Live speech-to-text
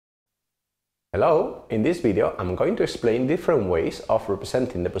Hello, in this video I'm going to explain different ways of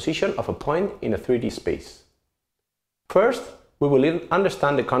representing the position of a point in a 3D space. First, we will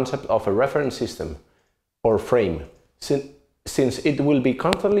understand the concept of a reference system or frame, since it will be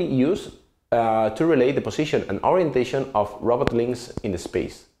constantly used to relate the position and orientation of robot links in the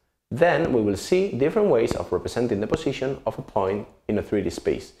space. Then we will see different ways of representing the position of a point in a 3D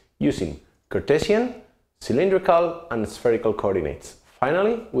space using Cartesian, cylindrical and spherical coordinates.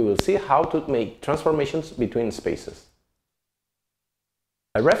 Finally, we will see how to make transformations between spaces.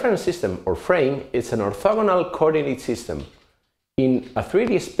 A reference system or frame is an orthogonal coordinate system. In a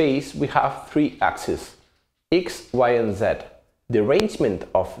 3D space, we have three axes, x, y and z. The arrangement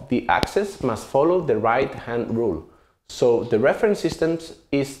of the axes must follow the right-hand rule, so the reference system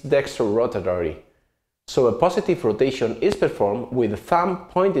is dextro-rotatory. So a positive rotation is performed with the thumb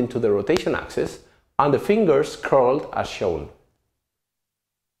pointing to the rotation axis and the fingers curled as shown.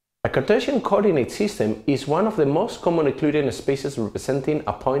 A Cartesian coordinate system is one of the most common Euclidean spaces representing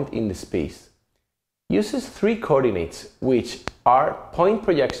a point in the space. It uses three coordinates, which are point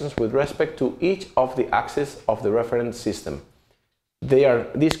projections with respect to each of the axes of the reference system.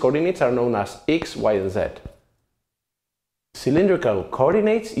 These coordinates are known as x, y and z. Cylindrical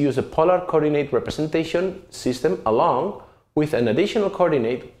coordinates use a polar coordinate representation system along with an additional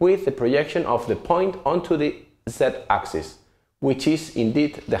coordinate with the projection of the point onto the z-axis, which is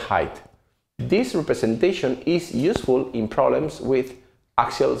indeed the height. This representation is useful in problems with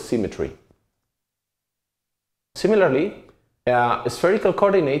axial symmetry. Similarly, spherical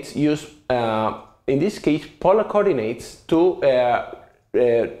coordinates use, in this case, polar coordinates to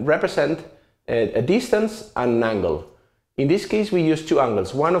represent a distance and an angle. In this case, we use two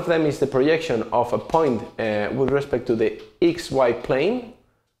angles. One of them is the projection of a point with respect to the xy plane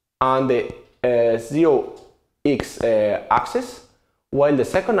and the 0x axis, while the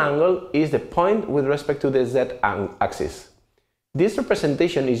second angle is the point with respect to the z-axis. This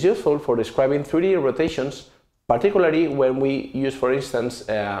representation is useful for describing 3D rotations, particularly when we use, for instance,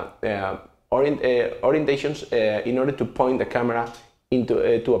 orientations in order to point the camera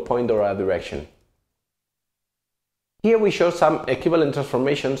to a point or a direction. Here we show some equivalent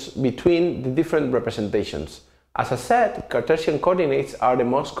transformations between the different representations. As I said, Cartesian coordinates are the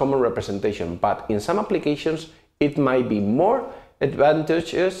most common representation, but in some applications it might be more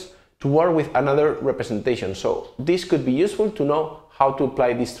advantageous to work with another representation, so this could be useful to know how to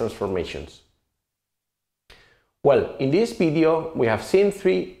apply these transformations. Well, in this video we have seen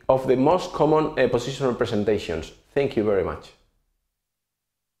three of the most common position representations. Thank you very much.